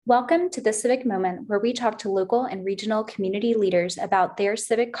Welcome to the Civic Moment, where we talk to local and regional community leaders about their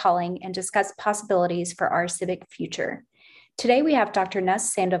civic calling and discuss possibilities for our civic future. Today, we have Dr.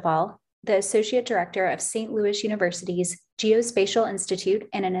 Ness Sandoval, the Associate Director of St. Louis University's Geospatial Institute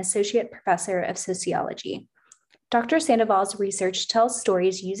and an Associate Professor of Sociology. Dr. Sandoval's research tells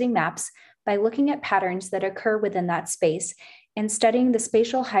stories using maps by looking at patterns that occur within that space and studying the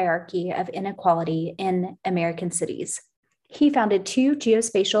spatial hierarchy of inequality in American cities. He founded two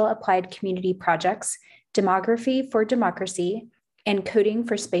geospatial applied community projects, Demography for Democracy and Coding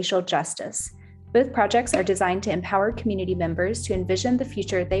for Spatial Justice. Both projects are designed to empower community members to envision the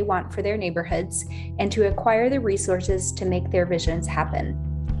future they want for their neighborhoods and to acquire the resources to make their visions happen.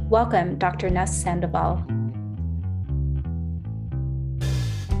 Welcome, Dr. Ness Sandoval.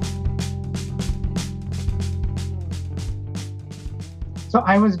 So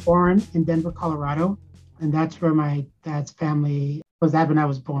I was born in Denver, Colorado. And that's where my dad's family was at when I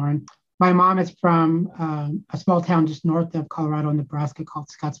was born. My mom is from a small town just north of Colorado, Nebraska called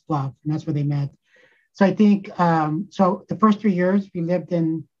Scottsbluff, and that's where they met. So I think, so the first 3 years we lived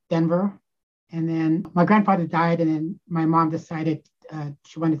in Denver, and then my grandfather died, and then my mom decided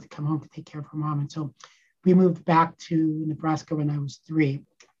she wanted to come home to take care of her mom. And so we moved back to Nebraska when I was 3.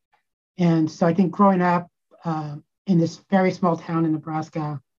 And so I think growing up in this very small town in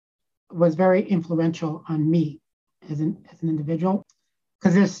Nebraska was very influential on me as an individual,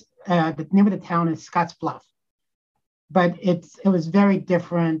 because the name of the town is Scottsbluff, but it was very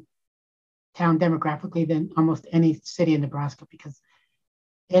different town demographically than almost any city in Nebraska, because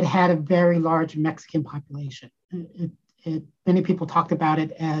it had a very large Mexican population. Many people talked about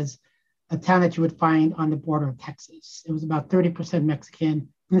it as a town that you would find on the border of Texas. It was about 30% Mexican,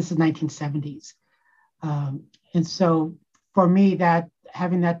 and this is 1970s. And so for me, that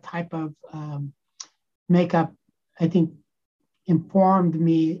having that type of makeup, I think, informed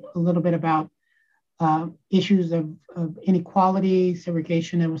me a little bit about issues of inequality,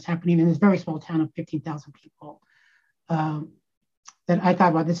 segregation that was happening in this very small town of 15,000 people. That I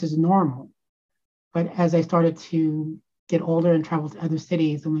thought, well, this is normal. But as I started to get older and travel to other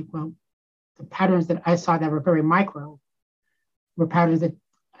cities, I'm like, well, the patterns that I saw that were very micro were patterns that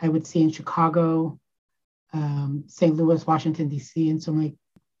I would see in Chicago, St. Louis, Washington, D.C. And so I'm like,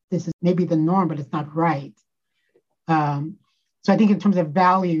 this is maybe the norm, but it's not right. So I think in terms of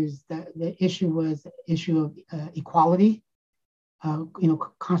values, the issue was the issue of equality,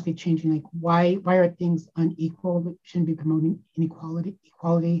 constantly changing, like why are things unequal that shouldn't be promoting inequality,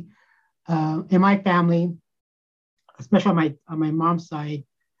 equality. In my family, especially on my mom's side,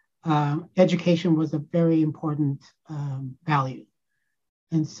 education was a very important value.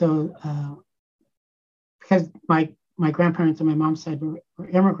 And so because my grandparents on my mom's side were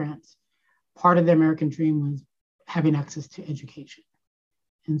immigrants, part of the American dream was having access to education.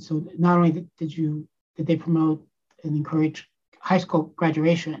 And so not only did they promote and encourage high school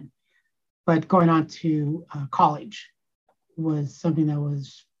graduation, but going on to college was something that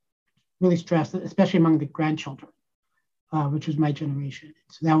was really stressed, especially among the grandchildren, which was my generation.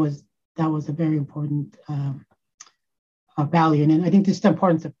 So that was a very important value. And I think this is the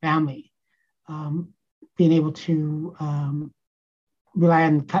importance of family. Being able to rely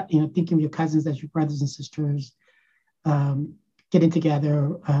on, thinking of your cousins as your brothers and sisters, getting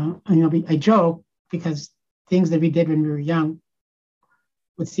together. I joke because things that we did when we were young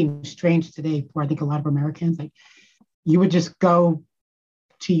would seem strange today for, I think, a lot of Americans. Like, you would just go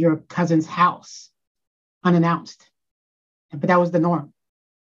to your cousin's house unannounced, but that was the norm.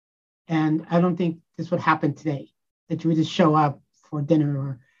 And I don't think this would happen today, that you would just show up for dinner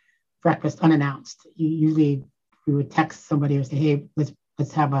or breakfast unannounced. Usually we would text somebody or say, hey,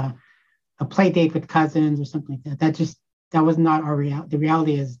 let's have a play date with cousins or something like that. That was not our reality. The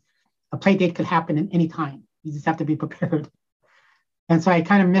reality is a play date could happen at any time. You just have to be prepared. And so I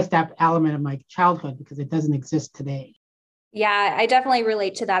kind of missed that element of my childhood because it doesn't exist today. Yeah, I definitely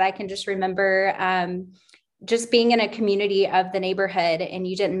relate to that. I can just remember just being in a community of the neighborhood, and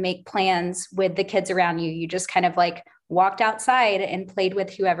you didn't make plans with the kids around you. You just kind of like walked outside and played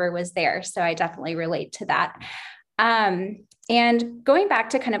with whoever was there. So I definitely relate to that. And going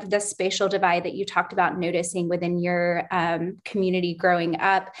back to kind of the spatial divide that you talked about noticing within your community growing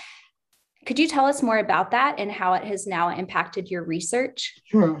up, could you tell us more about that and how it has now impacted your research?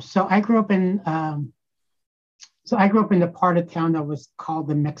 Sure. So I grew up in the part of town that was called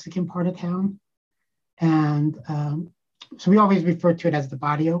the Mexican part of town. And so we always referred to it as the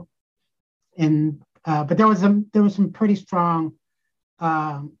barrio. And but there was some pretty strong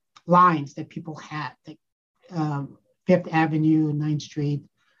lines that people had, like Fifth Avenue and 9th Street.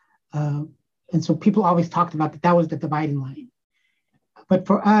 And so people always talked about that was the dividing line. But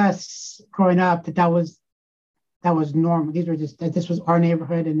for us growing up, that was normal. This was our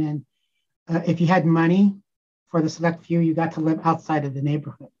neighborhood. And then if you had money for the select few, you got to live outside of the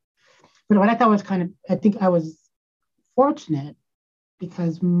neighborhood. But what I thought was I think I was fortunate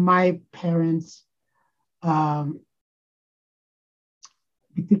because my parents, I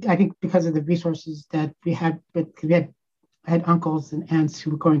think because of the resources that we had, I had uncles and aunts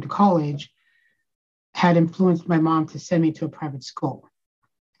who were going to college, had influenced my mom to send me to a private school.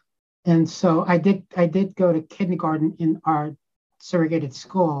 And so I did go to kindergarten in our segregated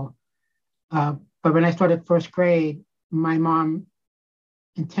school. But when I started first grade, my mom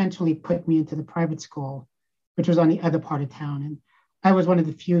intentionally put me into the private school, which was on the other part of town. And I was one of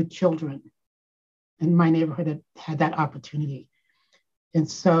the few children in my neighborhood that had that opportunity. And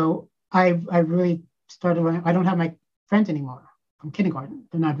so I really started, I don't have my friends anymore from kindergarten.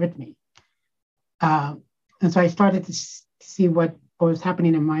 They're not with me. And so I started to see what was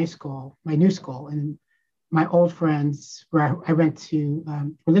happening in my school, my new school, and my old friends where I went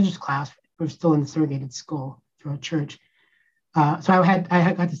to religious class were still in the segregated school through a church. So I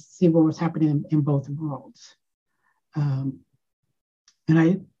had got to see what was happening in both worlds. And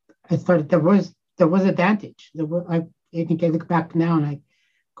I started, there was advantage. I think I look back now and I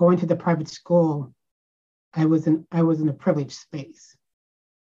go into the private school, I was in a privileged space.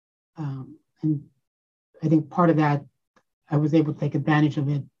 And I think part of that, I was able to take advantage of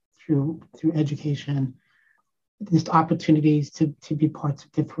it through education, just opportunities to be parts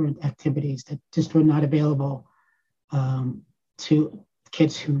of different activities that just were not available to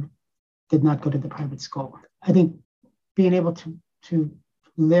kids who did not go to the private school. I think being able to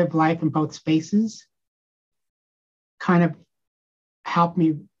live life in both spaces kind of helped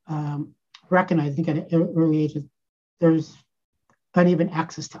me recognize, I think at an early age, there's uneven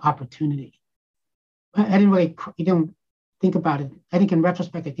access to opportunity. I didn't think about it. I think in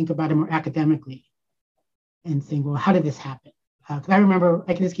retrospect, I think about it more academically and think, well, how did this happen? Because I remember,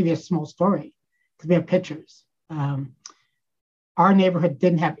 I can just give you a small story because we have pictures. Our neighborhood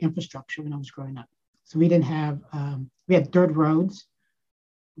didn't have infrastructure when I was growing up. So we didn't have, we had dirt roads.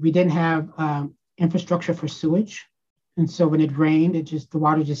 We didn't have infrastructure for sewage. And so when it rained, the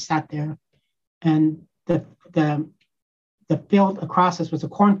water just sat there. And the field across us was a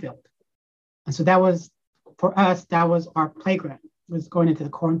cornfield. And so for us, that was our playground, was going into the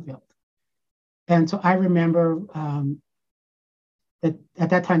cornfield. And so I remember that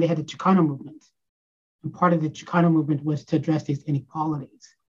at that time they had the Chicano movement. And part of the Chicano movement was to address these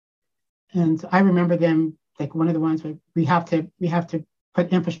inequalities. And so I remember them, like one of the ones where we have to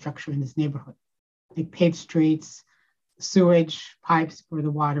put infrastructure in this neighborhood, like paved streets, sewage pipes for the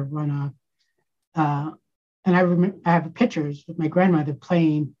water runoff. And I have pictures with my grandmother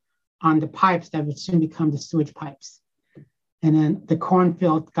playing on the pipes that would soon become the sewage pipes. And then the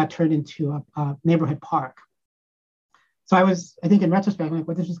cornfield got turned into a neighborhood park. So I think in retrospect, I'm like,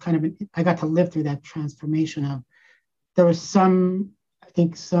 well, this was I got to live through that transformation of, there was some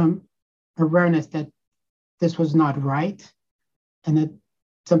awareness that this was not right and that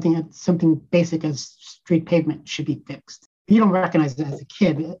something basic as street pavement should be fixed. You don't recognize it as a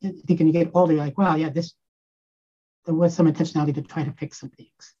kid. I think when you get older, you're like, well, yeah, there was some intentionality to try to fix some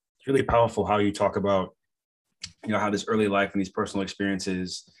things. It's really powerful how you talk about, how this early life and these personal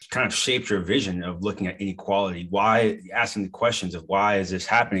experiences kind of shaped your vision of looking at inequality. Why, asking the questions of why is this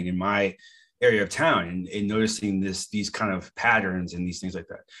happening in my area of town, and noticing these kind of patterns and these things like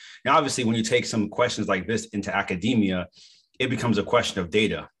that. Now, obviously, when you take some questions like this into academia, it becomes a question of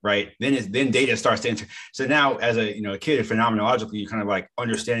data, right? Then data starts to enter. So now, as a kid, phenomenologically, you're kind of like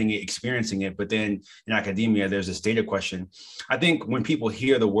understanding it, experiencing it. But then in academia, there's this data question. I think when people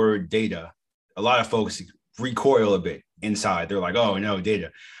hear the word data, a lot of folks recoil a bit inside. They're like, "Oh no, data."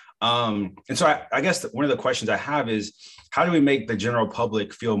 And so I guess one of the questions I have is, how do we make the general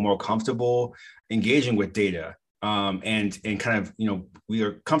public feel more comfortable engaging with data? And kind of, we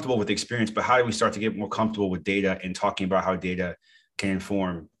are comfortable with the experience, but how do we start to get more comfortable with data and talking about how data can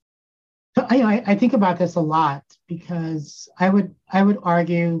inform? So I think about this a lot because I would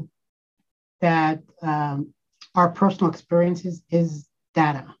argue that our personal experiences is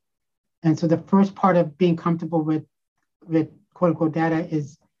data. And so the first part of being comfortable with quote unquote data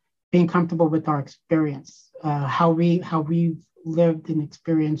is being comfortable with our experience, how we've lived and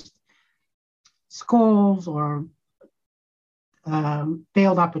experienced schools or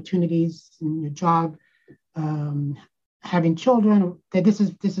failed opportunities in your job, having children. That this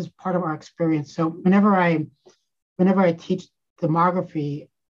is part of our experience. So whenever I teach demography,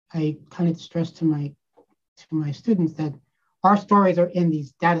 I kind of stress to my students that our stories are in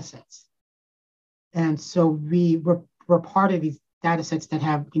these data sets, and so we're part of these data sets that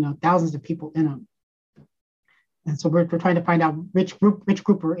have, thousands of people in them. And so we're trying to find out which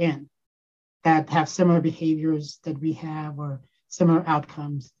group we're in that have similar behaviors that we have or similar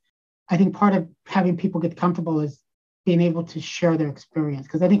outcomes. I think part of having people get comfortable is being able to share their experience.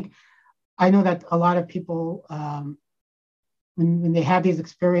 Because I know that a lot of people, when they have these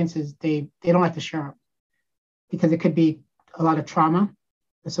experiences, they don't like to share them because it could be a lot of trauma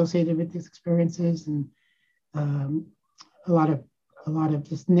associated with these experiences and a lot of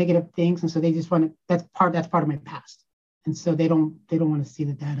just negative things. And so they just want to, that's part of my past. And so they don't want to see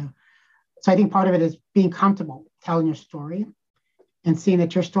the data. So I think part of it is being comfortable telling your story and seeing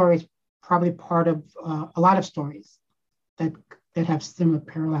that your story is probably part of a lot of stories that have similar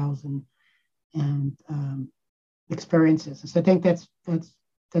parallels and experiences. And so I think that's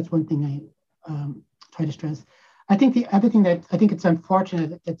one thing I try to stress. I think the other thing that I think it's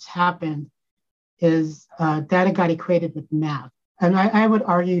unfortunate that's happened is data got equated with math. And I would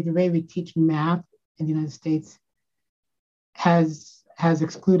argue the way we teach math in the United States has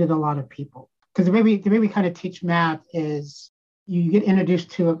excluded a lot of people. Because the way we kind of teach math is you get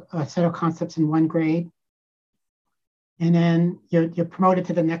introduced to a set of concepts in one grade, and then you're promoted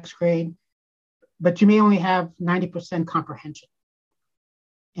to the next grade, but you may only have 90% comprehension.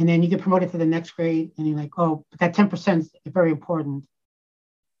 And then you get promoted to the next grade, and you're like, oh, but that 10% is very important.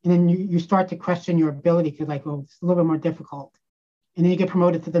 And then you start to question your ability because, like, oh, it's a little bit more difficult. And then you get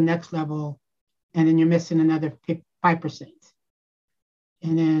promoted to the next level, and then you're missing another 5%.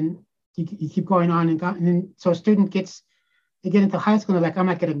 And then you keep going on and then so a student they get into high school and they're like, I'm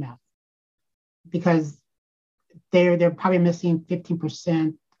not good at math because they're probably missing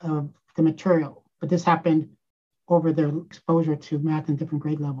 15% of the material. But this happened over their exposure to math in different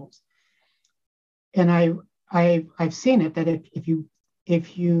grade levels. And I've seen it that if you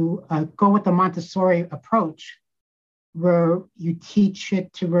go with the Montessori approach, where you teach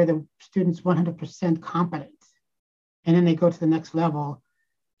it to where the student's 100% competent, and then they go to the next level,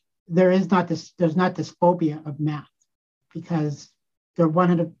 there's not this phobia of math because they're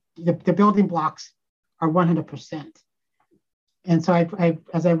 100. The building blocks are 100%. And so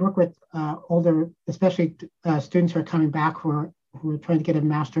as I work with older, especially students who are coming back who are trying to get a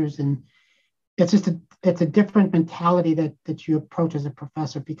master's, and it's a different mentality that you approach as a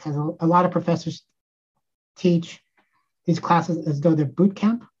professor, because a lot of professors teach these classes as though they're boot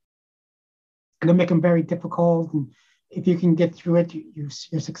camp, and they make them very difficult. And if you can get through it,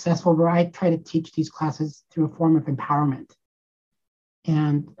 you're successful. Where I try to teach these classes through a form of empowerment,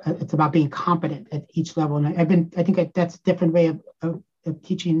 and it's about being competent at each level. And I think that's a different way of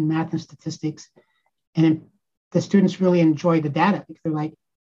teaching math and statistics, and the students really enjoy the data because they're like,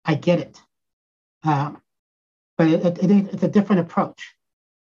 I get it. But it's a different approach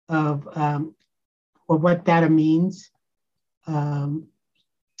of what data means. And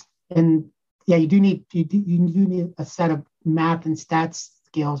yeah, you do need a set of math and stats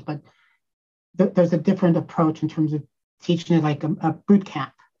skills, but there's a different approach in terms of teaching it like a boot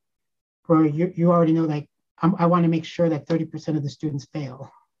camp, where you already know, like, I want to make sure that 30% of the students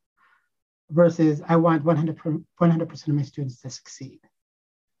fail, versus I want 100% of my students to succeed.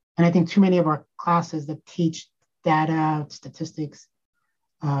 And I think too many of our classes that teach data, statistics,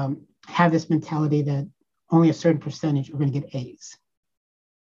 have this mentality that only a certain percentage are going to get A's.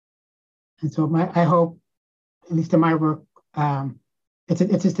 And so I hope, at least in my work,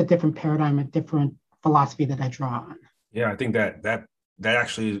 it's just a different paradigm, a different philosophy that I draw on. Yeah, I think that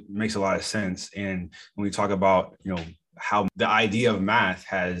actually makes a lot of sense. And when we talk about, how the idea of math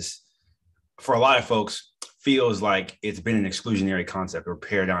has, for a lot of folks, feels like it's been an exclusionary concept or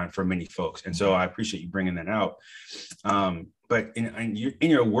paradigm for many folks. And so I appreciate you bringing that out. But in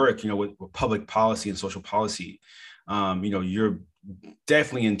your work, with public policy and social policy, you're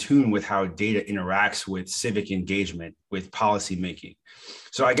definitely in tune with how data interacts with civic engagement, with policy making.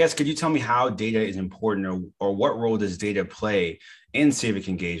 So I guess, could you tell me how data is important, or what role does data play in civic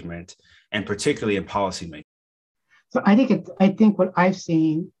engagement, and particularly in policy making? So I think what I've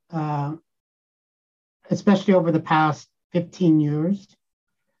seen, especially over the past 15 years,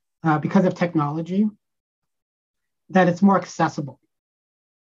 because of technology, that it's more accessible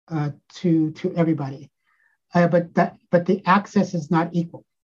to everybody. But the access is not equal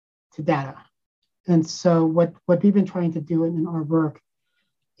to data. And so what we've been trying to do in our work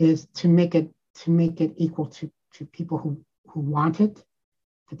is to make it equal to people who want it,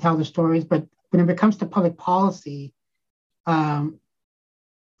 to tell their stories. But when it comes to public policy, I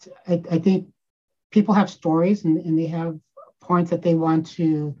think people have stories and they have points that they want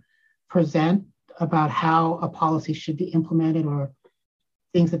to present about how a policy should be implemented or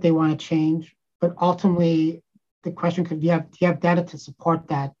things that they want to change. But ultimately, the question could be, do you have data to support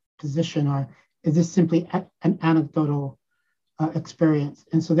that position, or is this simply an anecdotal experience?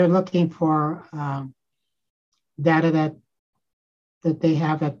 And so they're looking for data that they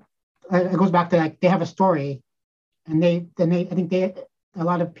have that it goes back to like they have a story, and I think a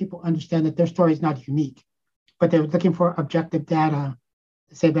lot of people understand that their story is not unique, but they're looking for objective data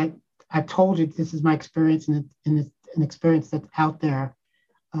to say that I've told you this is my experience, and it's an experience that's out there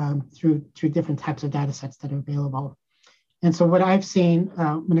through different types of data sets that are available. And so what I've seen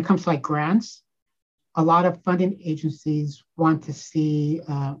when it comes to like grants, a lot of funding agencies want to see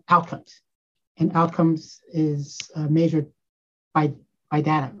outcomes, and outcomes is measured by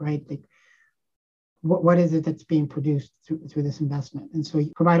data, right? Like what is it that's being produced through this investment? And so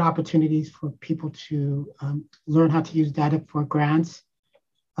you provide opportunities for people to learn how to use data for grants,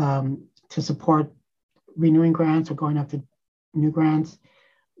 to support renewing grants or going after new grants.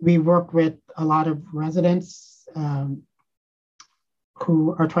 We work with a lot of residents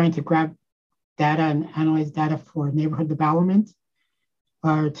who are trying to grab data and analyze data for neighborhood development,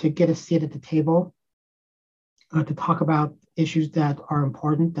 or to get a seat at the table, to talk about issues that are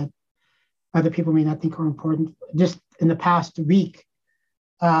important that other people may not think are important. Just in the past week,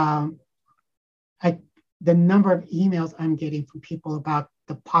 the number of emails I'm getting from people about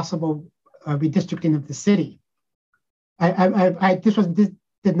the possible redistricting of the city. This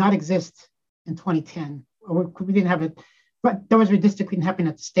did not exist in 2010. We didn't have it, but there was redistricting happening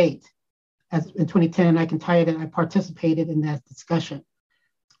at the state in 2010, and I can tell you that I participated in that discussion.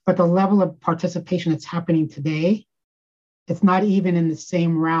 But the level of participation that's happening today, it's not even in the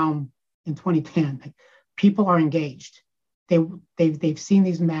same realm in 2010. Like, people are engaged. They've seen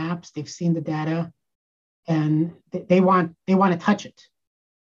these maps, they've seen the data, and they want to touch it.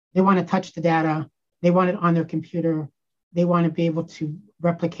 They want to touch the data. They want it on their computer. They want to be able to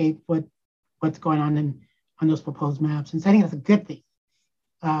replicate what's going on those proposed maps. And so I think that's a good thing,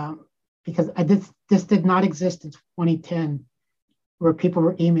 because this did not exist in 2010, where people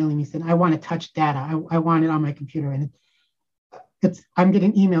were emailing me saying, I want to touch data. I want it on my computer. And I'm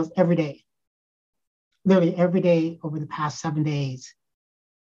getting emails every day, literally every day over the past 7 days.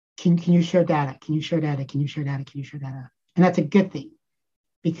 Can you share data? Can you share data? Can you share data? Can you share data? And that's a good thing,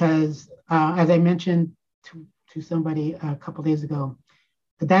 because as I mentioned to somebody a couple of days ago,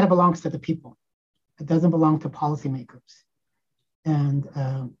 the data belongs to the people. It doesn't belong to policymakers. And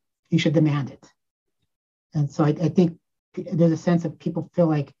you should demand it. And so I think there's a sense of people feel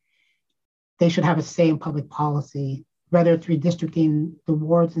like they should have a say in public policy, whether it's redistricting the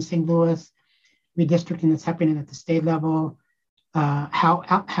wards in St. Louis, redistricting that's happening at the state level,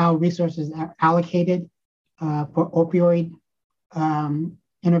 how resources are allocated for opioid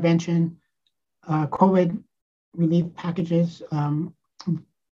intervention, COVID relief packages,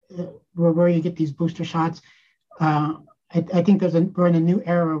 where you get these booster shots. I think we're in a new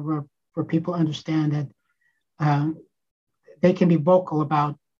era where people understand that they can be vocal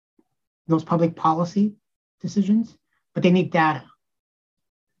about those public policy decisions, but they need data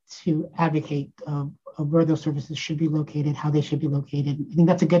to advocate of where those services should be located, how they should be located. I think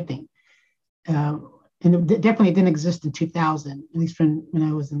that's a good thing. And it definitely didn't exist in 2000, at least when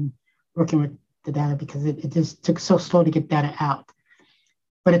I was working with the data, because it just took so slow to get data out.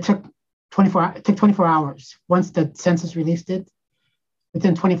 But it took 24 hours. Once the census released it,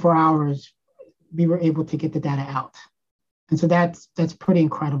 within 24 hours, we were able to get the data out. And so that's pretty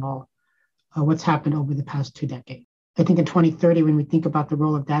incredible, what's happened over the past 2 decades. I think in 2030, when we think about the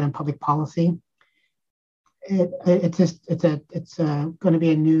role of data in public policy, it's going to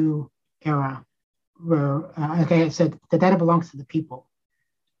be a new era where, like I said, the data belongs to the people,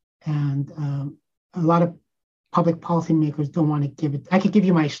 and a lot of public policymakers don't want to give it. I could give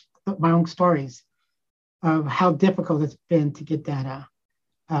you my own stories of how difficult it's been to get data,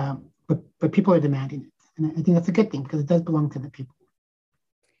 but people are demanding it, and I think that's a good thing, because it does belong to the people.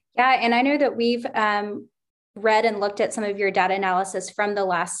 Yeah, and I know that we've read and looked at some of your data analysis from the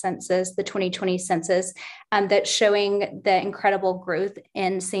last census, the 2020 census, that's showing the incredible growth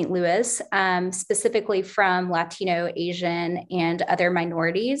in St. Louis, specifically from Latino, Asian, and other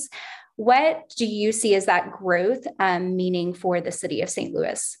minorities. What do you see as that growth meaning for the city of St.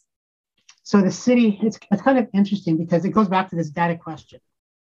 Louis? So the city, it's kind of interesting, because it goes back to this data question.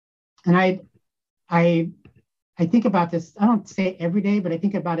 And I think about this, I don't say every day, but I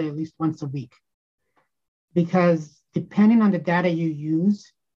think about it at least once a week. Because depending on the data you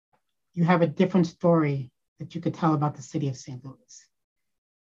use, you have a different story that you could tell about the city of St. Louis.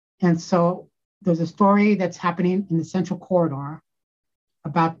 And so there's a story that's happening in the Central Corridor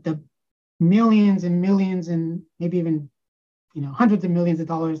about the millions and millions and maybe even hundreds of millions of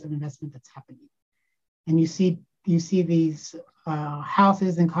dollars of investment that's happening. And you see you see these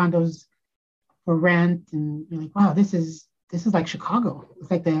houses and condos for rent, and you're like, wow, this is like Chicago.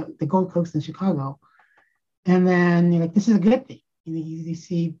 It's like the Gold Coast in Chicago. And then you're like, this is a good thing. You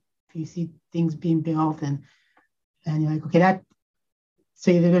see things being built, and you're like, okay,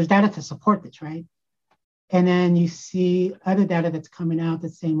 so there's data to support this, right? And then you see other data that's coming out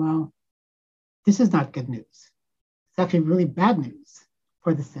that's saying, well, this is not good news. It's actually really bad news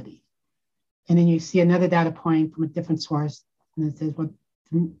for the city. And then you see another data point from a different source, and it says, well,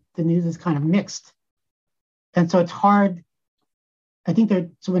 the news is kind of mixed. And so it's hard. I think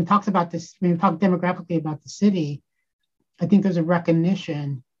so when it talks about this, when we talk demographically about the city, I think there's a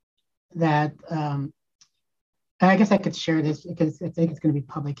recognition that, and I guess I could share this because I think it's going to be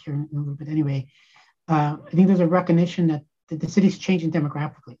public here in a little bit anyway. I think there's a recognition that the city's changing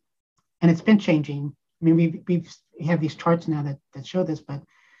demographically, and it's been changing. I mean, we have these charts now that show this, but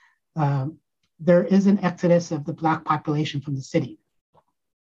there is an exodus of the Black population from the city.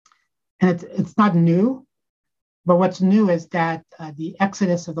 And it's not new, but what's new is that the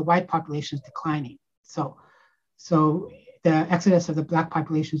exodus of the white population is declining. So the exodus of the Black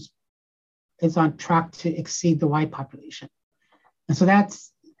population is on track to exceed the white population. And so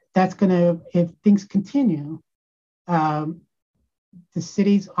that's going to, if things continue, the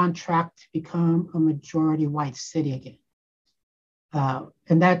city's on track to become a majority white city again.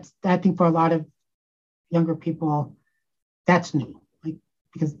 And that's, I think for a lot of younger people, that's new.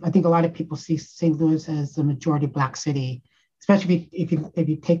 Because I think a lot of people see St. Louis as a majority Black city, especially if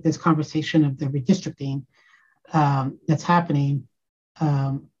you take this conversation of the redistricting that's happening,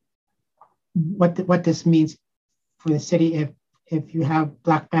 what this means for the city if you have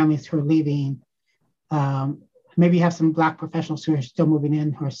Black families who are leaving, maybe you have some Black professionals who are still moving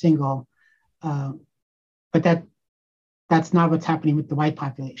in who are single, but that's not what's happening with the white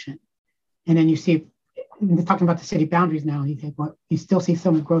population. And then you see, they're talking about the city boundaries now, you think, well, you still see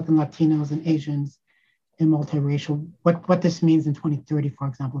some growth in Latinos and Asians and multiracial, what this means in 2030, for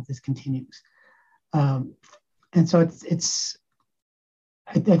example, if this continues. And so it's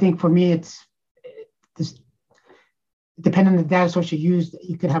I think for me, it's this, depending on the data source you use,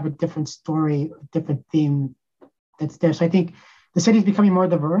 you could have a different story, a different theme that's there. So I think the city is becoming more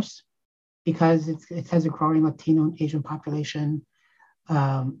diverse because it has a growing Latino and Asian population.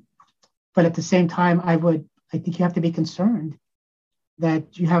 But at the same time, I think you have to be concerned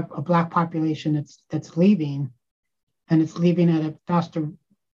that you have a Black population that's leaving, and it's leaving at a faster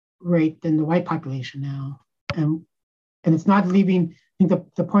rate than the white population now. And it's not leaving. I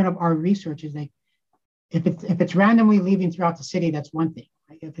think the point of our research is like, if it's randomly leaving throughout the city, that's one thing.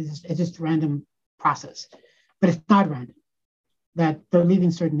 Right? If it's just a random process, but it's not random. That they're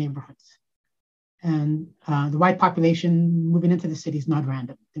leaving certain neighborhoods. And the white population moving into the city is not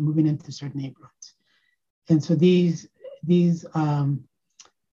random. They're moving into certain neighborhoods. And so these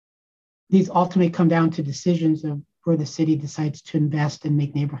ultimately come down to decisions of where the city decides to invest and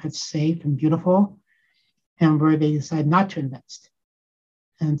make neighborhoods safe and beautiful, and where they decide not to invest.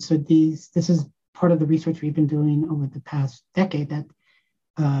 And so this is part of the research we've been doing over the past decade that,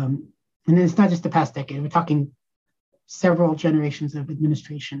 and it's not just the past decade, we're talking several generations of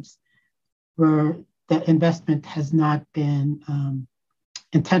administrations where the investment has not been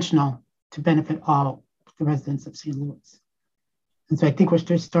intentional to benefit all the residents of St. Louis. And so I think we're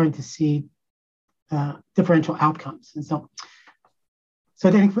just starting to see differential outcomes. And so I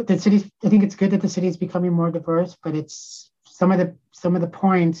think it's good that the city is becoming more diverse, but it's some of the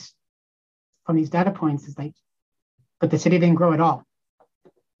points from these data points is like, but the city didn't grow at all.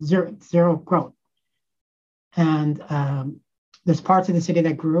 Zero growth. And there's parts of the city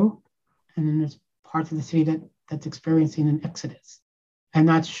that grew, and then there's parts of the city that's experiencing an exodus. I'm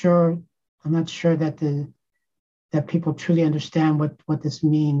not sure that people truly understand what this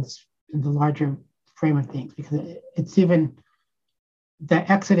means in the larger frame of things, because it's even,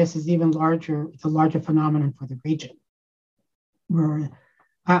 the exodus is even larger, it's a larger phenomenon for the region. Where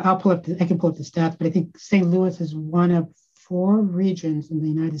I can pull up the stats, but I think St. Louis is one of 4 regions in the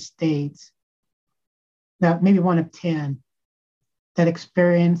United States, that maybe one of 10, that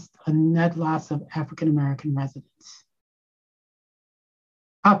experienced a net loss of African-American residents.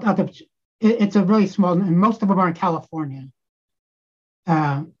 It's a really small, and most of them are in California.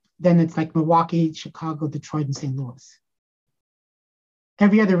 Then it's like Milwaukee, Chicago, Detroit, and St. Louis.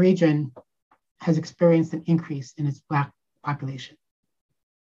 Every other region has experienced an increase in its Black population.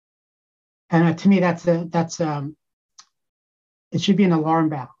 And to me, it should be an alarm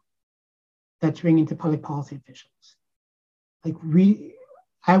bell that's ringing to public policy officials. Like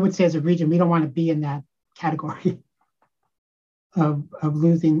I would say as a region, we don't want to be in that category of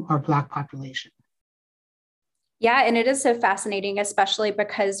losing our Black population. Yeah, and it is so fascinating, especially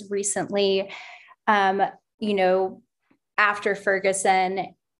because recently, um, you know, after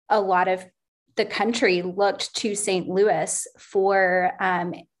Ferguson, a lot of the country looked to St. Louis for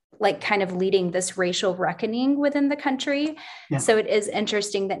like kind of leading this racial reckoning within the country. Yeah. So it is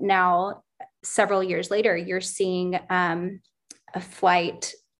interesting that now, several years later, you're seeing a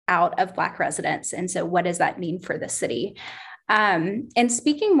flight out of Black residents. And so what does that mean for the city? And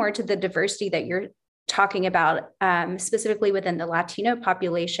speaking more to the diversity that you're talking about, specifically within the Latino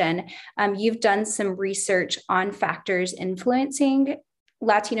population, you've done some research on factors influencing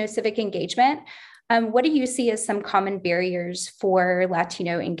Latino civic engagement. What do you see as some common barriers for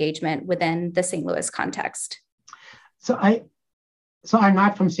Latino engagement within the St. Louis context? So I'm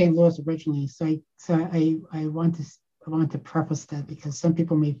not from St. Louis originally. I want to preface that because some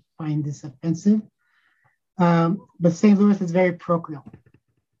people may find this offensive. But St. Louis is very parochial.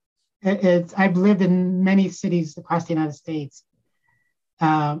 I've lived in many cities across the United States,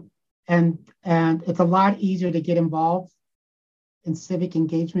 and it's a lot easier to get involved in civic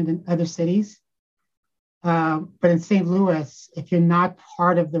engagement in other cities. But in St. Louis, if you're not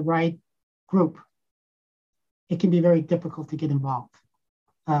part of the right group, it can be very difficult to get involved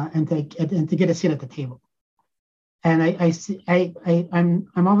and to get a seat at the table. And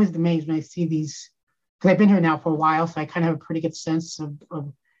I'm always amazed when I see these, because I've been here now for a while, so I kind of have a pretty good sense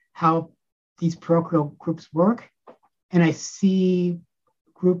of how these parochial groups work. And I see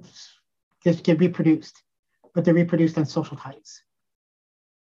groups just get reproduced, but they're reproduced on social ties.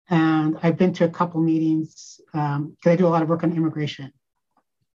 And I've been to a couple meetings because I do a lot of work on immigration.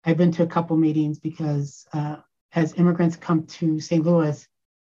 I've been to a couple meetings because as immigrants come to St. Louis,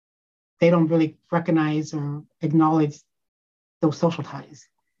 they don't really recognize or acknowledge those social ties.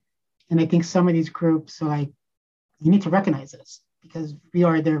 And I think some of these groups are like, you need to recognize us because we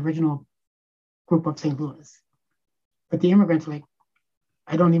are the original group of St. Louis. But the immigrants are like,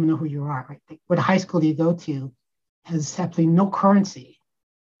 I don't even know who you are. Right? What high school do you go to has absolutely no currency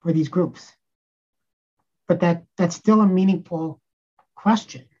for these groups. But that's still a meaningful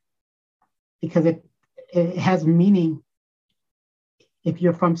question because it has meaning if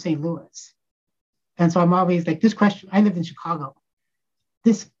you're from St. Louis. And so I'm always like, this question, I lived in Chicago.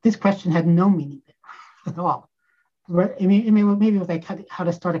 This question had no meaning there at all. I mean, maybe it was like how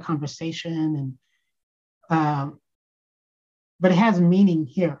to start a conversation, but it has meaning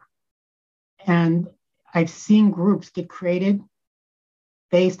here. And I've seen groups get created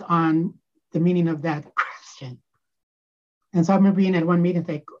based on the meaning of that question. And so I remember being at one meeting,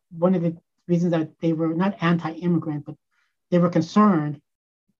 like one of the reasons that they were not anti-immigrant, but they were concerned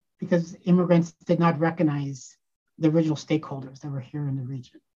because immigrants did not recognize the original stakeholders that were here in the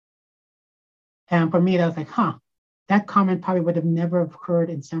region. And for me, that was like, that comment probably would have never occurred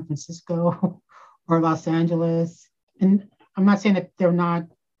in San Francisco or Los Angeles. And I'm not saying that they're not,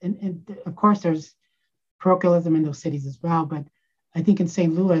 and of course there's parochialism in those cities as well, but I think in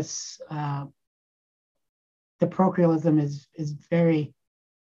St. Louis, the parochialism is very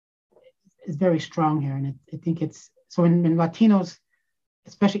strong here. And I think it's, so when Latinos,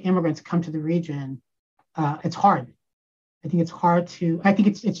 especially immigrants, come to the region, it's hard. I think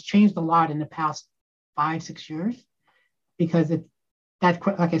it's changed a lot in the past 5-6 years because like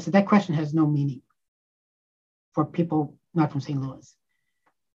I said, that question has no meaning for people not from St. Louis.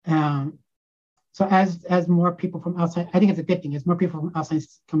 So as more people from outside, I think it's a good thing. As more people from outside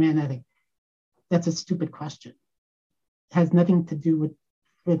come in, I think that's a stupid question. It has nothing to do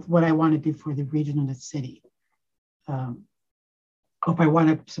with what I want to do for the region and the city. If I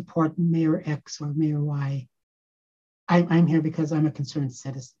want to support Mayor X or Mayor Y, I'm here because I'm a concerned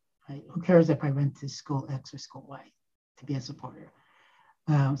citizen. Right? Who cares if I went to school X or school Y to be a supporter?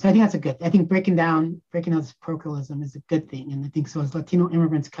 So I think that's a good. I think breaking down this parochialism is a good thing, and I think so as Latino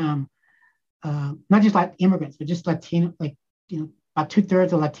immigrants come, not just like immigrants, but just Latino, like about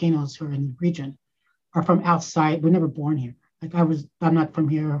 2/3 of Latinos who are in the region are from outside. We're never born here. Like I'm not from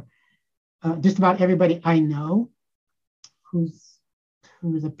here. Just about everybody I know who's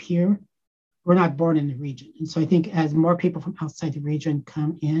a peer, we're not born in the region. And so I think as more people from outside the region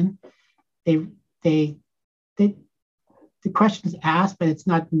come in, the question is asked, but it's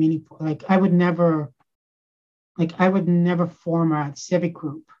not meaningful. Like I would never form a civic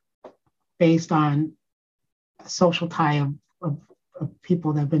group based on a social tie of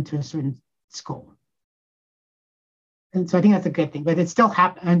people that have been to a certain school. And so I think that's a good thing, but it still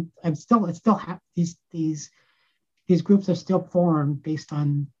happens. These groups are still formed based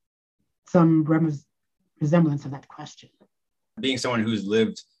on some resemblance of that question. Being someone who's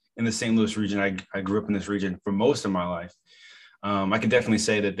lived in the St. Louis region, I grew up in this region for most of my life. I can definitely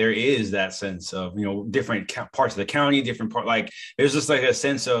say that there is that sense of, different parts of the county, like there's just like a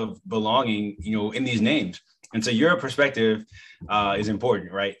sense of belonging, in these names. And so your perspective is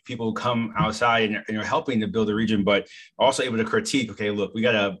important, right? People come outside and are helping to build a region, but also able to critique, okay, look, we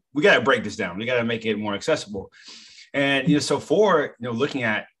gotta break this down. We gotta make it more accessible. And, so for, looking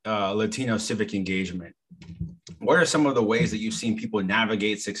at Latino civic engagement, what are some of the ways that you've seen people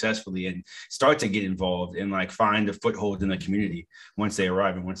navigate successfully and start to get involved and like find a foothold in the community once they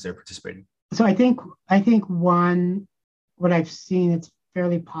arrive and once they're participating? So I think what I've seen it's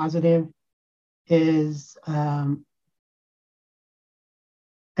fairly positive is I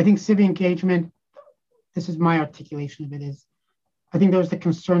think civic engagement, this is my articulation of it, is I think there's the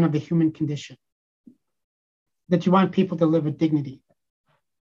concern of the human condition, that you want people to live with dignity.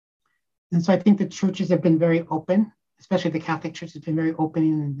 And so I think the churches have been very open, especially the Catholic Church has been very open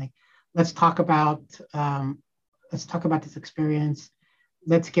and like, let's talk about this experience.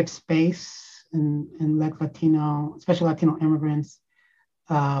 Let's give space and let especially Latino immigrants,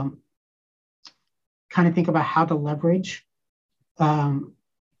 kind of think about how to leverage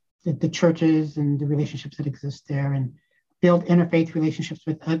the churches and the relationships that exist there and build interfaith relationships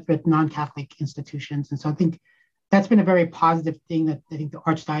with non-Catholic institutions. And so I think that's been a very positive thing that I think the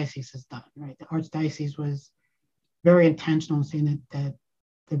Archdiocese has done, right? The Archdiocese was very intentional in saying that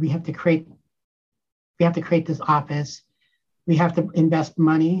we have to create this office. We have to invest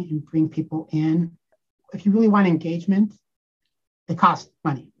money and bring people in. If you really want engagement, it costs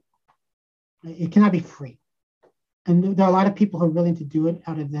money. It cannot be free. And there are a lot of people who are willing to do it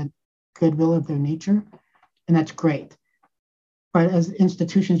out of the goodwill of their nature, and that's great. But as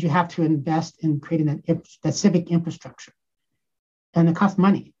institutions, you have to invest in creating that civic infrastructure, and it costs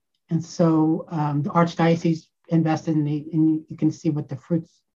money. And so the Archdiocese invested and you can see what the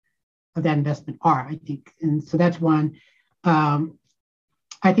fruits of that investment are, I think. And so that's one.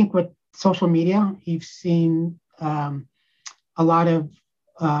 I think with social media, you've seen a lot of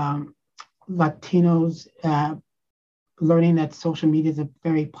Latinos learning that social media is a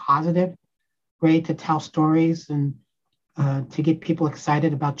very positive way to tell stories and to get people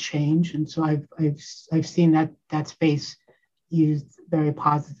excited about change. And so I've seen that space used very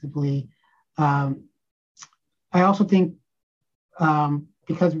positively. I also think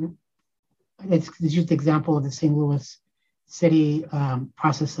because it's just an example of the St. Louis City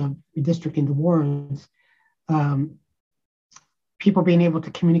process of redistricting the wards, people being able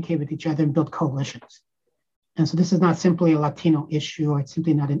to communicate with each other and build coalitions. And so this is not simply a Latino issue, or it's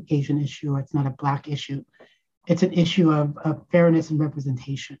simply not an Asian issue, or it's not a Black issue. It's an issue of fairness and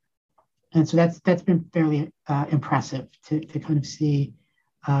representation. And so that's been fairly impressive to kind of see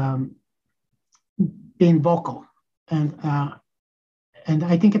being vocal. And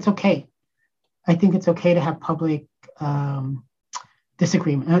I think it's okay. I think it's okay to have public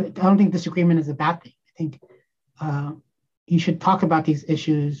disagreement. I don't think disagreement is a bad thing. I think you should talk about these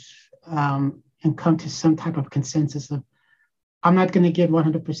issues and come to some type of consensus of, I'm not going to get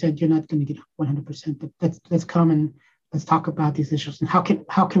 100%, you're not going to get 100%, but let's come and let's talk about these issues and how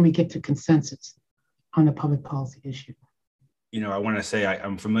can we get to consensus on the public policy issue. I want to say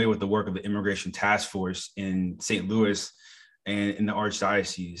I'm familiar with the work of the Immigration Task Force in St. Louis and in the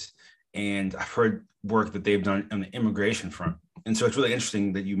Archdiocese, and I've heard work that they've done on the immigration front. And so it's really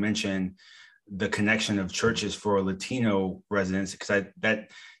interesting that you mentioned the connection of churches for Latino residents, because that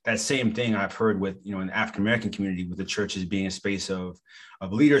same thing I've heard with, in the African-American community, with the churches being a space of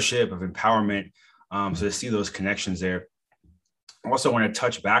leadership, of empowerment. So to see those connections there. I also want to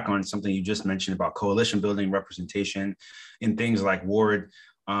touch back on something you just mentioned about coalition building, representation in things like ward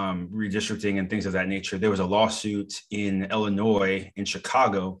redistricting and things of that nature. There was a lawsuit in Illinois, in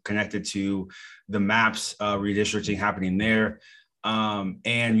Chicago, connected to the MAPS redistricting happening there.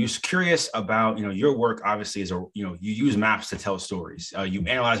 And you're curious about, your work obviously is you use maps to tell stories. You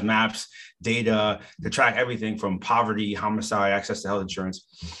analyze maps, data to track everything from poverty, homicide, access to health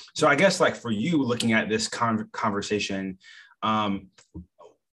insurance. So I guess like for you looking at this conversation,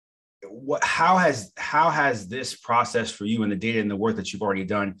 how has this process for you and the data and the work that you've already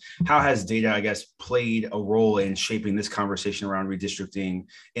done, how has data, I guess, played a role in shaping this conversation around redistricting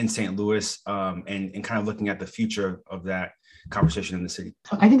in St. Louis and kind of looking at the future of that conversation in the city?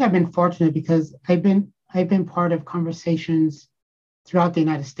 I think I've been fortunate because I've been part of conversations throughout the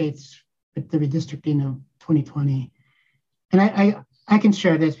United States with the redistricting of 2020, and I can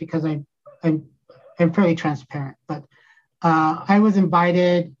share this because I'm fairly transparent. But I was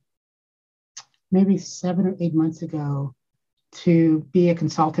invited maybe 7 or 8 months ago to be a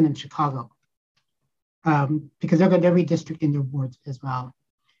consultant in Chicago because they're redistricting their wards as well,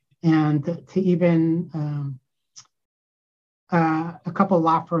 and to even a couple of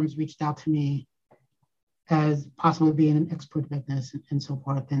law firms reached out to me as possibly being an expert witness and so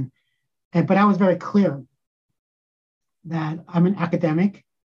forth. But I was very clear that I'm an academic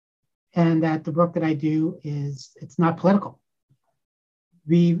and that the work that I do it's not political.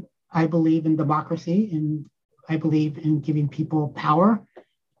 I believe in democracy and I believe in giving people power,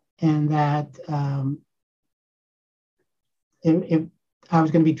 and that if I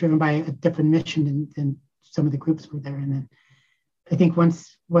was going to be driven by a different mission than some of the groups were there. And then I think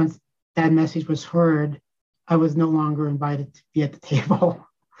once that message was heard, I was no longer invited to be at the table,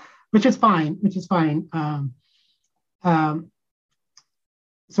 which is fine.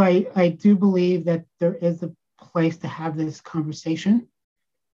 So I do believe that there is a place to have this conversation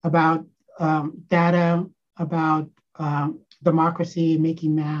about data, about democracy,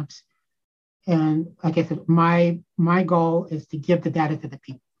 making maps. And like I said, my goal is to give the data to the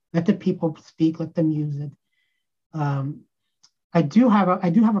people. Let the people speak, let them use it. I do have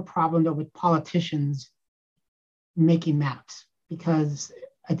a problem though with politicians making maps, because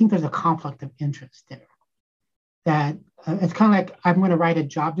I think there's a conflict of interest there. That it's kind of like I'm going to write a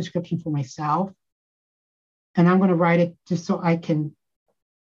job description for myself, and I'm going to write it just so I can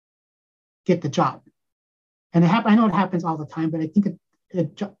get the job. And I know it happens all the time, but I think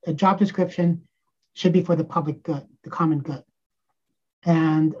a job description should be for the public good, the common good.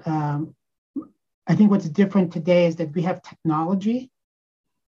 And I think what's different today is that we have technology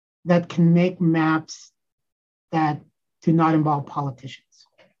that can make maps that do not involve politicians.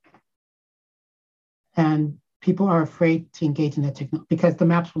 And people are afraid to engage in that technology because the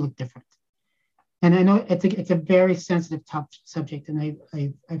maps will look different. And I know it's a very sensitive subject, and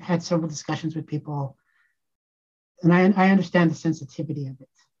I've had several discussions with people, and I understand the sensitivity of it.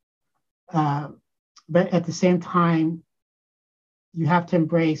 But at the same time, you have to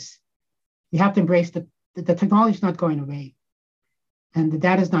embrace that the technology is not going away, and the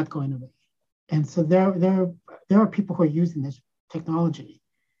data is not going away. And so there are people who are using this technology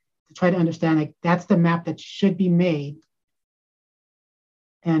to try to understand, like, that's the map that should be made.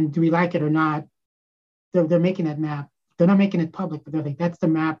 And do we like it or not? They're making that map. They're not making it public, but they're like, that's the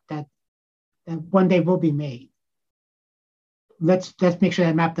map that one day will be made. Let's make sure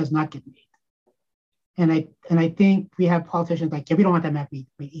that map does not get made. And I think we have politicians like, yeah, we don't want that map made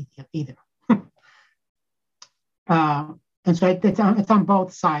either. And so it's on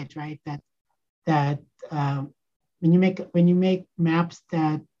both sides, right? That when you make maps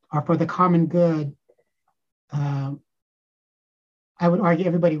that are for the common good, I would argue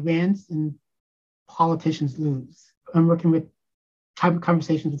everybody wins and politicians lose. I'm working with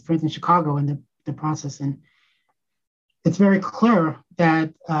conversations with friends in Chicago in the process, and it's very clear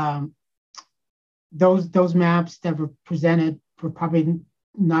that those maps that were presented were probably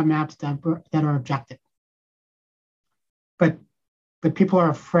not maps that are objective. But people are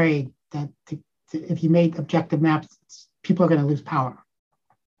afraid that if you make objective maps, people are going to lose power.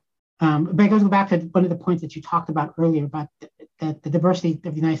 But it goes back to one of the points that you talked about earlier about that the diversity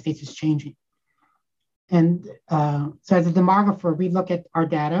of the United States is changing. And so as a demographer, we look at our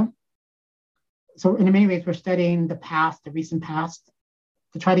data. So in many ways, we're studying the past, the recent past,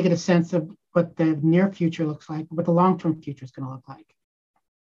 to try to get a sense of what the near future looks like, what the long-term future is going to look like.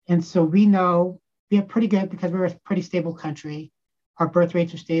 And so we know we are pretty good because we're a pretty stable country. Our birth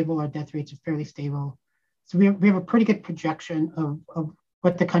rates are stable, our death rates are fairly stable. So we have a pretty good projection of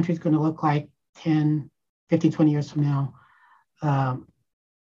what the country is going to look like 10, 15, 20 years from now.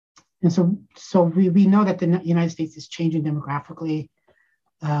 And so we know that the United States is changing demographically.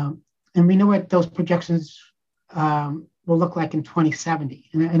 And we know what those projections will look like in 2070.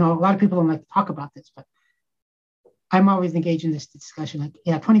 And I know a lot of people don't like to talk about this, but I'm always engaged in this discussion. Like,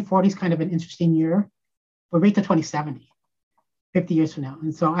 yeah, 2040 is kind of an interesting year, but wait till 2070, 50 years from now.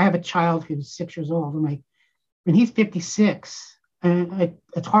 And so I have a child who's 6 years old. I'm like, when he's 56, and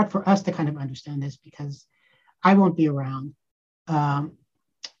it's hard for us to kind of understand this because I won't be around.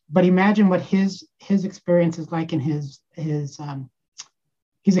 But imagine what his experience is like in his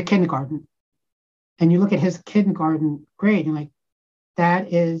he's a kindergarten. And you look at his kindergarten grade, and like,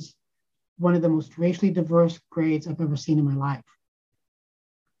 that is one of the most racially diverse grades I've ever seen in my life.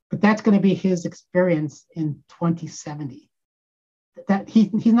 But that's going to be his experience in 2070. That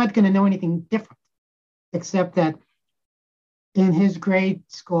he's not going to know anything different, except that in his grade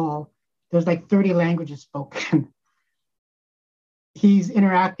school, there's like 30 languages spoken. He's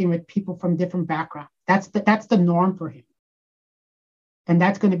interacting with people from different backgrounds. That's the norm for him. And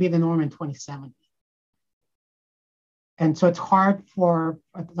that's going to be the norm in 2070. And so it's hard for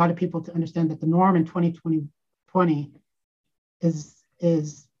a lot of people to understand that the norm in 2020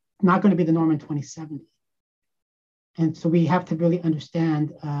 is not going to be the norm in 2070. And so we have to really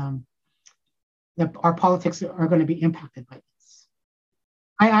understand that our politics are going to be impacted by this.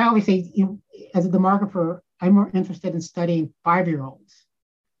 I always say, as a demographer, I'm more interested in studying 5-year-olds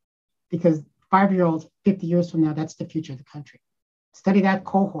because 5-year-olds, 50 years from now, that's the future of the country. Study that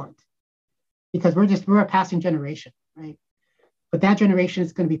cohort because we're a passing generation, right? But that generation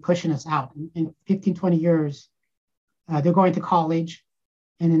is going to be pushing us out. In 15, 20 years, they're going to college,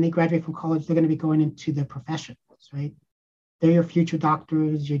 and then they graduate from college, they're going to be going into the professions, right? They're your future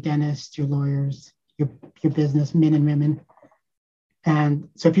doctors, your dentists, your lawyers, your businessmen and women. And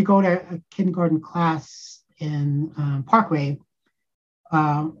so if you go to a kindergarten class in Parkway,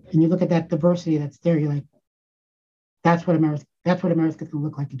 and you look at that diversity that's there, you're like, that's what America's going to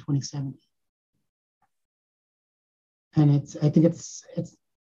look like in 2070. And I think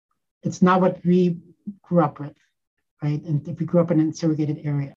it's not what we grew up with, right? And if we grew up in a segregated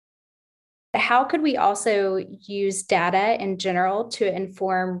area. How could we also use data in general to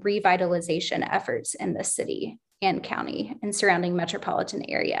inform revitalization efforts in the city and county and surrounding metropolitan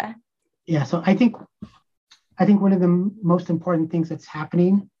area? Yeah, so I think one of the most important things that's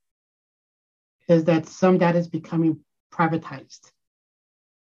happening is that some data is becoming privatized.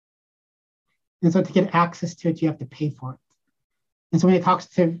 And so to get access to it, you have to pay for it. And so when it talks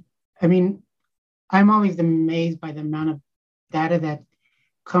to, I'm always amazed by the amount of data that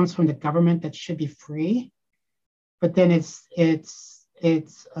comes from the government that should be free, but then it's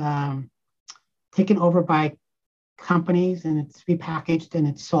taken over by companies and it's repackaged and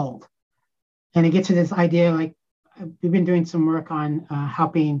it's sold. And it gets to this idea, like we've been doing some work on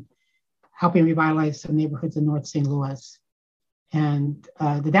helping revitalize some neighborhoods in North St. Louis. And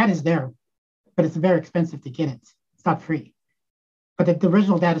the data is there, but it's very expensive to get it. It's not free. But the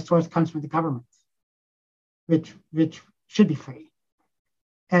original data source comes from the government, which should be free.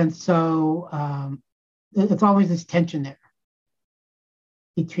 And so it's always this tension there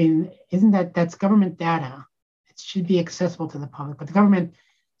between, that's government data. It should be accessible to the public, but the government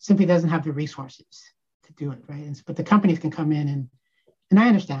simply doesn't have the resources to do it, right? But the companies can come in and I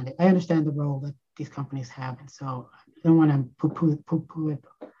understand it. I understand the role that these companies have. And so I don't want to poo-poo it.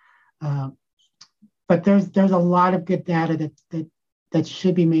 But there's a lot of good data that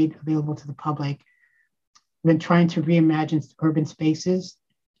should be made available to the public when trying to reimagine urban spaces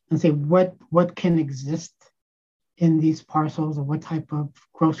and say what can exist in these parcels, or what type of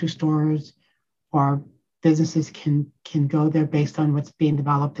grocery stores or businesses can go there based on what's being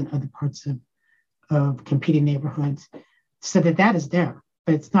developed in other parts of competing neighborhoods, so that is there,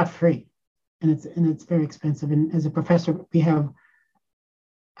 but it's not free, and it's very expensive. And as a professor, I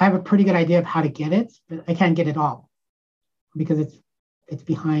have a pretty good idea of how to get it, but I can't get it all because it's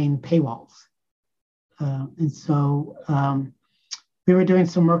behind paywalls. And so we were doing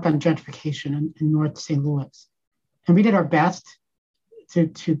some work on gentrification in North St. Louis, and we did our best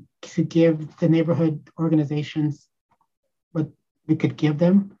to give the neighborhood organizations what we could give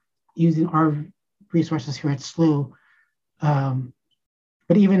them using our resources here at SLU.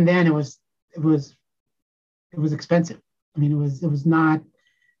 But even then, it was expensive. It was not,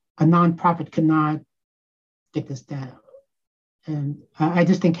 a nonprofit could not get this data. And I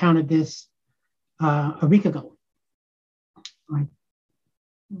just encountered this a week ago. Like,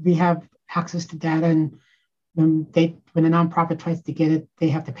 we have access to data, and when a nonprofit tries to get it, they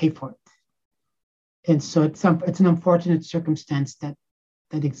have to pay for it. And so it's an unfortunate circumstance that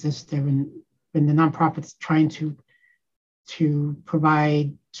exists there when the nonprofit's trying to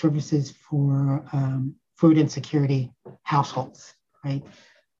provide services for food insecurity households, right?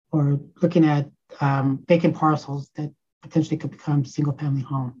 Or looking at vacant parcels that potentially could become single-family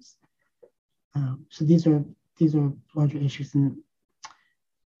homes. So these are larger issues, and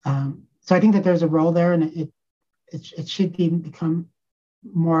so I think that there's a role there, and it should become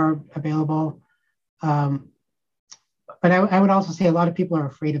more available. But I would also say a lot of people are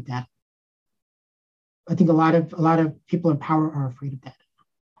afraid of that. I think a lot of people in power are afraid of that.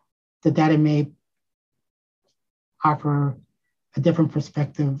 The data may offer a different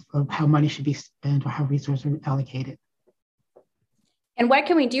perspective of how money should be spent or how resources are allocated. And what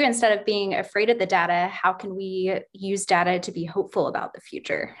can we do instead of being afraid of the data? How can we use data to be hopeful about the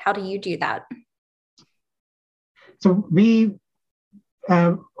future? How do you do that? So we,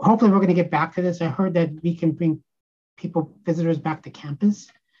 hopefully we're going to get back to this. I heard that we can bring visitors back to campus,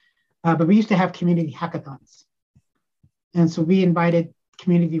 but we used to have community hackathons. And so we invited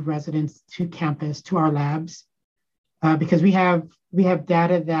community residents to campus, to our labs, because we have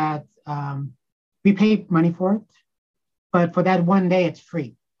data that we pay money for it, but for that one day, it's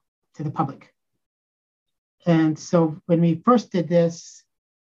free to the public. And so when we first did this,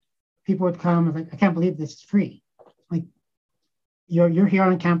 people would come and like, I can't believe this is free. you're here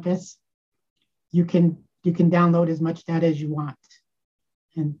on campus. You can download as much data as you want.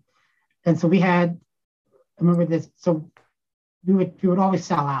 And so I remember this. So we would always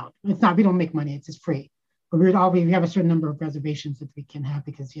sell out. We don't make money. It's just free. But we have a certain number of reservations that we can have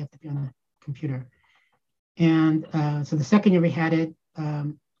because you have to be on the computer. And so the second year we had it,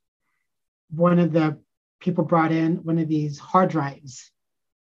 one of the people brought in one of these hard drives.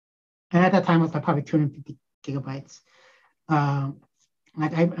 And at that time it was like probably 250 gigabytes. I'm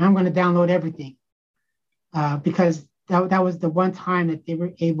going to download everything because that was the one time that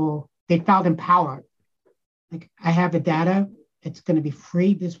they felt empowered. Like, I have the data, it's going to be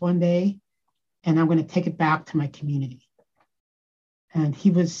free this one day, and I'm going to take it back to my community. And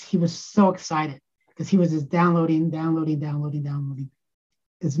he was so excited because he was just downloading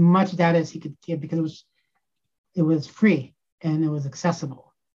as much data as he could give because it was free and it was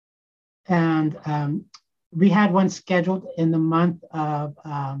accessible. And we had one scheduled in the month of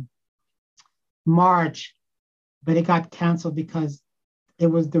March, but it got canceled because it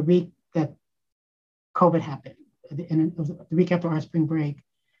was the week that COVID happened, and it was the week after our spring break,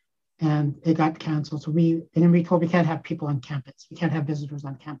 and it got canceled. So we told we can't have people on campus. We can't have visitors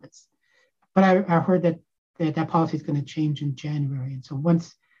on campus. But I heard that policy is going to change in January, and so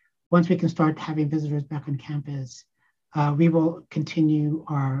once we can start having visitors back on campus, we will continue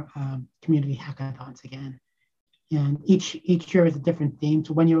our community hackathons again. And each year is a different theme.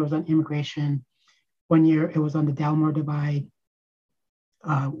 So one year it was on immigration, one year it was on the Dalmore Divide,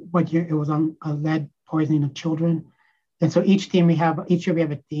 one year it was on lead poisoning of children. And so each year we have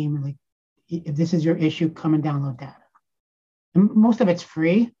a theme, like, if this is your issue, come and download data. And most of it's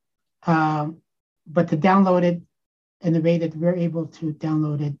free, but to download it in the way that we're able to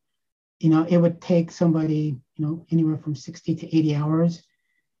download it, it would take somebody, anywhere from 60 to 80 hours.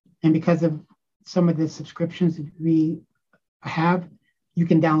 And because of some of the subscriptions that we have, you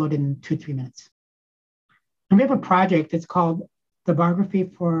can download it in 2-3 minutes. And we have a project that's called the Biography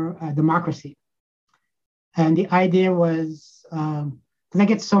for Democracy. And the idea was, because I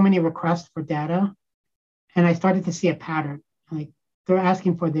get so many requests for data, and I started to see a pattern. Like, they're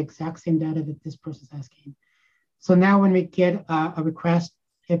asking for the exact same data that this person's asking. So now when we get a request,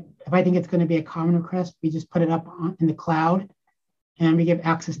 if I think it's going to be a common request, we just put it up in the cloud, and we give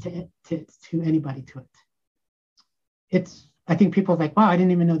access to anybody to it. I think people are like, wow, I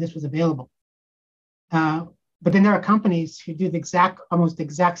didn't even know this was available. But then there are companies who do almost the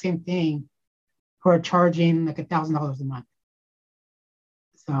exact same thing, who are charging like $1,000 a month.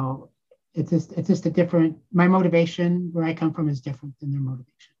 So it's just a different. My motivation, where I come from, is different than their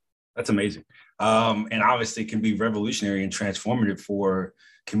motivation. That's amazing, and obviously can be revolutionary and transformative for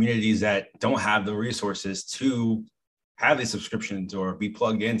communities that don't have the resources to have these subscriptions or be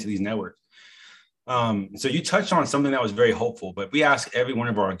plugged into these networks. So you touched on something that was very hopeful, but we ask every one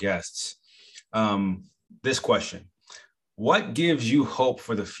of our guests this question: what gives you hope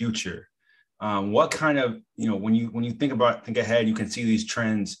for the future? What kind of, when you think ahead, you can see these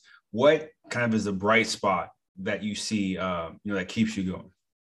trends. What kind of is the bright spot that you see, that keeps you going?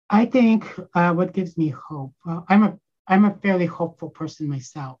 I think what gives me hope. I'm a fairly hopeful person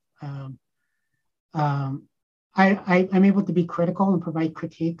myself. I'm able to be critical and provide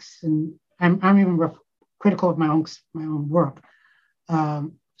critiques, and I'm even critical of my own work.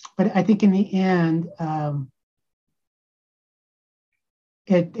 But I think in the end,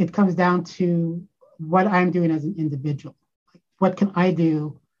 it comes down to what I'm doing as an individual. Like, what can I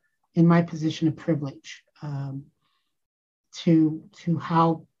do in my position of privilege to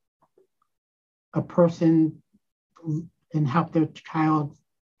help a person and help their child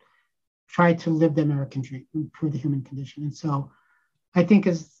try to live the American dream, improve the human condition. And so I think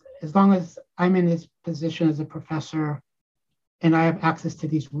as long as I'm in this position as a professor and I have access to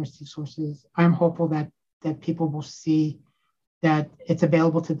these resources, I'm hopeful that people will see that it's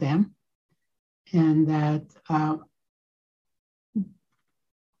available to them, and that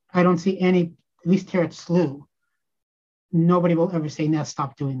I don't see any, at least here at SLU, nobody will ever say, "No,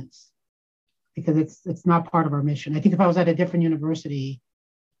 stop doing this," because it's not part of our mission. I think if I was at a different university,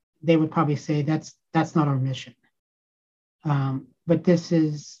 they would probably say that's not our mission. But this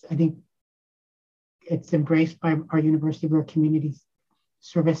is, I think, it's embraced by our university. We're a community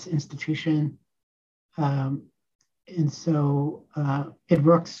service institution. And so it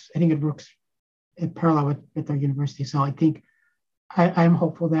works. I think it works in parallel with our university. So I think I'm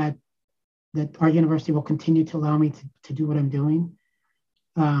hopeful that our university will continue to allow me to do what I'm doing.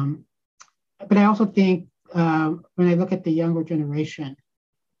 But I also think when I look at the younger generation,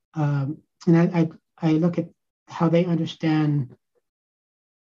 and I look at how they understand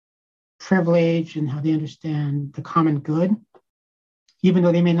privilege and how they understand the common good, even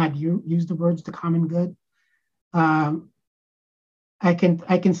though they may not use the words "the common good." I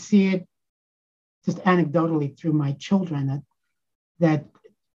can see it just anecdotally through my children that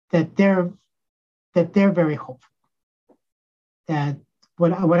they're very hopeful. That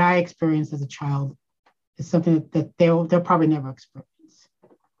what I experienced as a child is something that they'll probably never experience.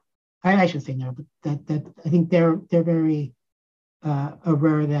 I should say never, but that I think they're very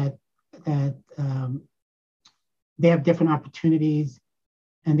aware that they have different opportunities,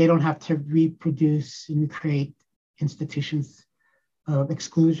 and they don't have to reproduce and recreate institutions of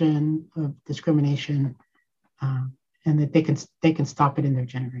exclusion, of discrimination, and that they can stop it in their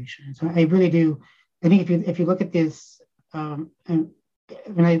generation. So I really do. I think if you look at this, and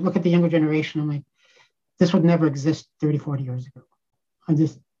when I look at the younger generation, I'm like, this would never exist 30, 40 years ago.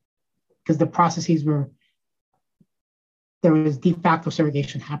 Because the processes there was de facto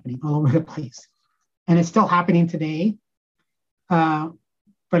segregation happening all over the place. And it's still happening today. But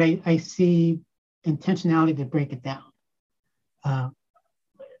I see intentionality to break it down. I'm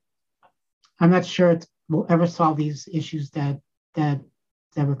not sure we'll ever solve these issues that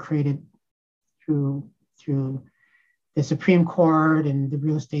were created through the Supreme Court and the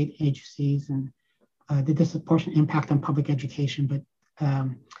real estate agencies and the disproportionate impact on public education. But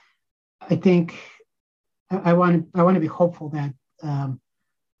I think I want to be hopeful that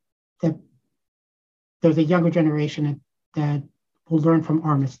that there's a younger generation that will learn from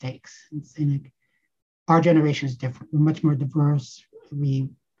our mistakes. And like, our generation is different. We're much more diverse. We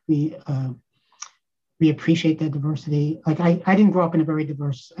appreciate that diversity. Like I didn't grow up in a very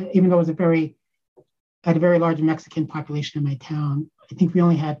diverse, even though it was had a very large Mexican population in my town. I think we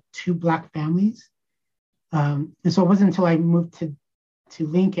only had 2 Black families. And so it wasn't until I moved to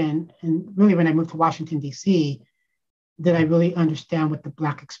Lincoln, and really when I moved to Washington, D.C., that I really understand what the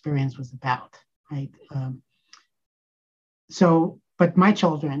Black experience was about, right? But my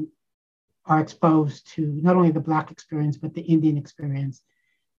children are exposed to not only the Black experience, but the Indian experience.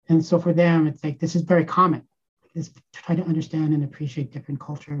 And so for them, it's like, this is very common. Is try to understand and appreciate different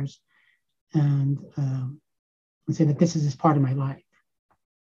cultures and say that this is just part of my life,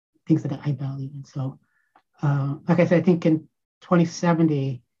 things that I value. And so, like I said, I think in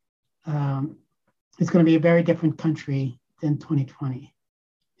 2070, it's going to be a very different country than 2020.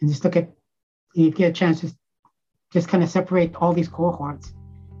 And just look at, you get a chance, just kind of separate all these cohorts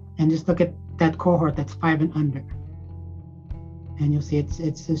and just look at that cohort that's 5 and under. And you'll see it's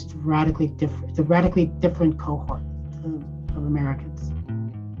just radically different. It's a radically different cohort of Americans.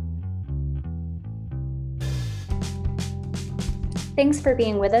 Thanks for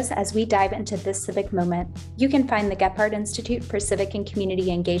being with us as we dive into this civic moment. You can find the Gephardt Institute for Civic and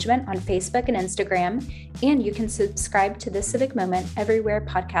Community Engagement on Facebook and Instagram, and you can subscribe to This Civic Moment everywhere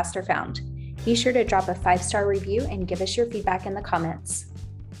podcasts are found. Be sure to drop a 5-star review and give us your feedback in the comments.